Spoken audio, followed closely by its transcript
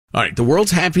All right, the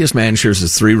world's happiest man shares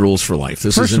his 3 rules for life.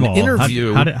 This First is an of all,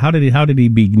 interview. How did he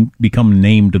become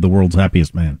named the world's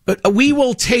happiest man? We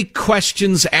will take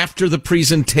questions after the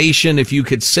presentation. If you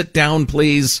could sit down,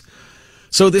 please.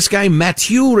 So this guy,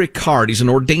 Mathieu Ricard, he's an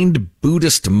ordained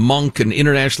Buddhist monk, an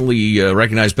internationally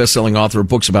recognized best-selling author of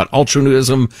books about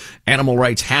altruism, animal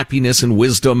rights, happiness, and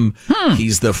wisdom.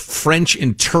 He's the French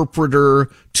interpreter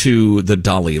to the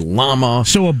Dalai Lama.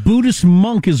 So a Buddhist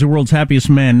monk is the world's happiest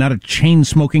man, not a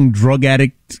chain-smoking drug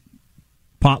addict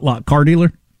potluck car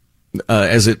dealer?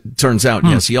 As it turns out,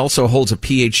 yes. He also holds a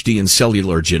PhD in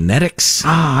cellular genetics.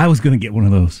 I was going to get one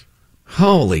of those.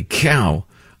 Holy cow.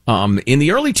 In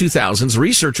the early 2000s,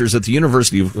 researchers at the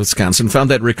University of Wisconsin found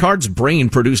that Ricard's brain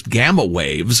produced gamma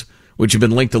waves, which have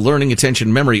been linked to learning,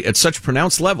 attention, memory at such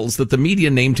pronounced levels that the media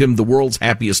named him the world's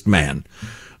happiest man.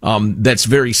 That's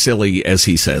very silly, as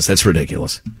he says. That's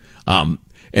ridiculous.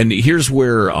 And here's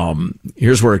where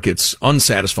it gets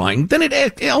unsatisfying. Then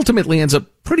it ultimately ends up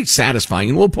pretty satisfying.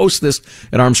 And we'll post this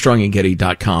at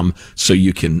ArmstrongandGetty.com so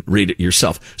you can read it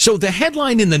yourself. So the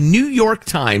headline in the New York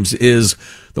Times is,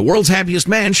 "The world's happiest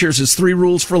man shares his 3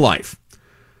 rules for life."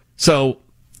 So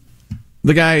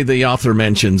the author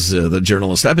mentions, the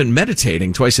journalist, "I've been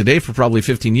meditating twice a day for probably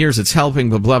 15 years. It's helping,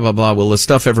 but blah, blah, blah. Will the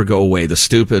stuff ever go away? The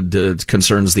stupid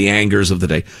concerns, the angers of the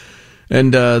day."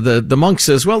 And the monk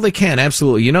says, "Well, they can,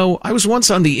 absolutely. You know, I was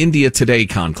once on the India Today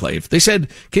conclave. They said,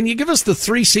 'Can you give us the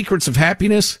 3 secrets of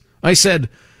happiness?' I said,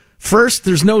 'First,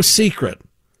 there's no secret.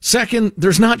 Second,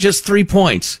 there's not just 3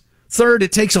 points. Third,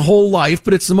 it takes a whole life,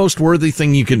 but it's the most worthy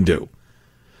thing you can do.'"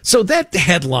 So that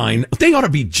headline, they ought to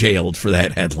be jailed for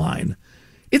that headline.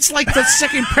 It's like the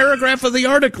second paragraph of the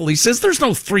article. He says, "There's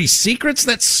no 3 secrets."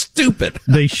 That's stupid.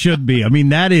 They should be. I mean,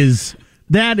 that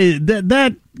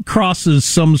crosses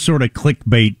some sort of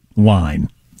clickbait line.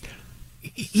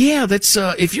 Yeah, that's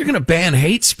if you're going to ban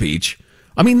hate speech,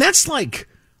 I mean, that's like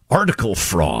article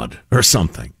fraud or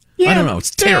something. Yeah, I don't know. It's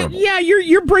terrible.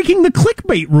 You're breaking the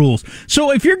clickbait rules.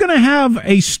 So if you're going to have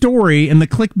a story and the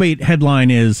clickbait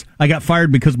headline is, "I got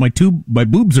fired because my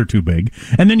boobs are too big,"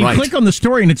 and then you click on the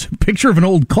story and it's a picture of an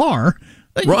old car,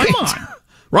 right? Come on.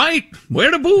 Right.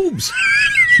 Where the boobs?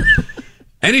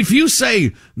 And if you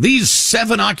say these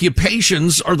 7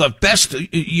 occupations are the best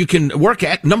you can work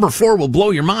at, number 4 will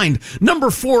blow your mind. Number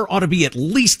 4 ought to be at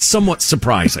least somewhat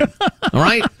surprising. All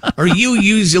right? Or you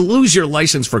lose your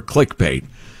license for clickbait.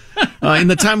 In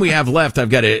the time we have left, I've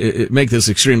got to make this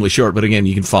extremely short, but again,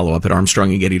 you can follow up at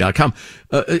ArmstrongandGetty.com.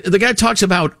 The guy talks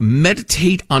about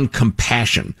meditate on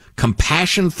compassion.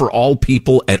 Compassion for all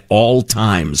people at all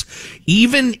times.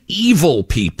 Even evil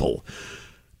people.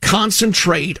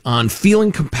 Concentrate on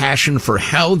feeling compassion for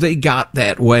how they got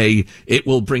that way. It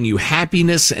will bring you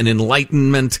happiness and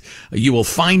enlightenment. You will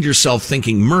find yourself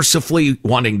thinking mercifully,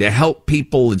 wanting to help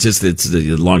people. It's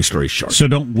the long story short. So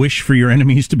don't wish for your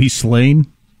enemies to be slain?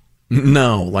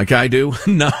 No, like I do?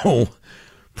 No,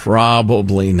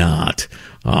 probably not.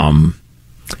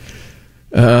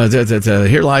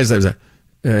 Here lies...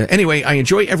 Anyway, I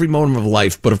enjoy every moment of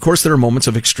life, but of course there are moments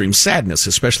of extreme sadness,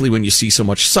 especially when you see so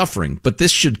much suffering. But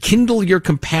this should kindle your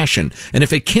compassion. And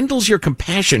if it kindles your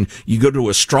compassion, you go to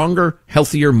a stronger,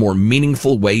 healthier, more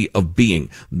meaningful way of being.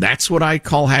 That's what I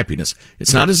call happiness.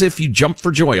 It's not as if you jump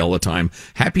for joy all the time.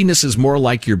 Happiness is more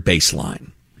like your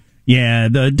baseline. Yeah,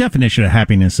 the definition of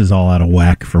happiness is all out of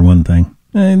whack, for one thing.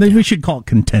 We should call it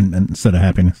contentment instead of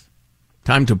happiness.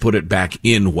 Time to put it back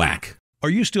in whack. Are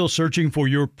you still searching for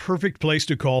your perfect place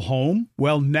to call home?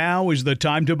 Well, now is the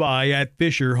time to buy at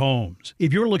Fisher Homes.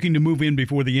 If you're looking to move in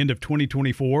before the end of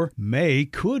 2024, May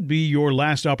could be your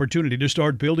last opportunity to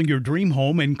start building your dream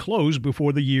home and close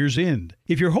before the year's end.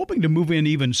 If you're hoping to move in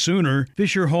even sooner,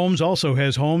 Fisher Homes also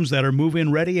has homes that are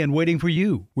move-in ready and waiting for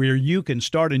you, where you can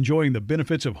start enjoying the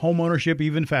benefits of homeownership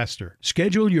even faster.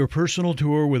 Schedule your personal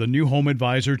tour with a new home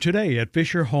advisor today at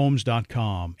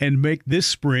FisherHomes.com and make this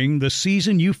spring the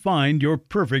season you find your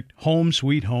perfect home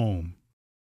sweet home.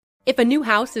 If a new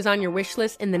house is on your wish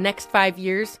list in the next 5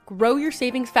 years, grow your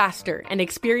savings faster and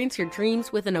experience your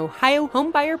dreams with an Ohio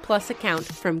Homebuyer Plus account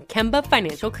from Kemba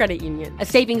Financial Credit Union. A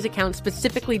savings account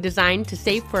specifically designed to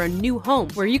save for a new home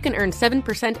where you can earn 7%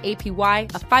 APY,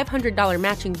 a $500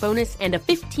 matching bonus, and a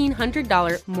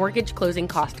 $1,500 mortgage closing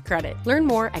cost credit. Learn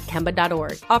more at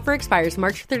Kemba.org. Offer expires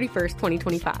March 31st,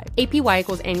 2025. APY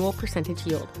equals annual percentage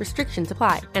yield. Restrictions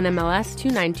apply. NMLS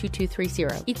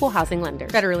 292230. Equal housing lender.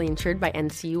 Federally insured by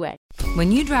NCUA.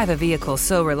 When you drive a vehicle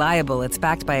so reliable it's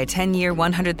backed by a 10-year,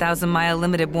 100,000-mile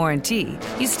limited warranty,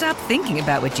 you stop thinking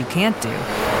about what you can't do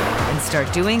and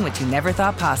start doing what you never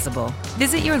thought possible.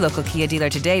 Visit your local Kia dealer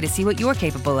today to see what you're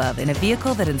capable of in a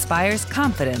vehicle that inspires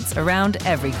confidence around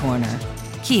every corner.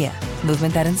 Kia,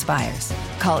 movement that inspires.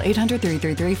 Call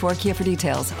 800-333-4KIA for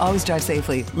details. Always drive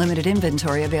safely. Limited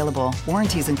inventory available.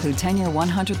 Warranties include 10-year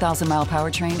 100,000-mile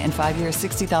powertrain and 5-year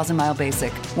 60,000-mile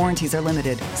basic. Warranties are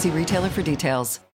limited. See retailer for details.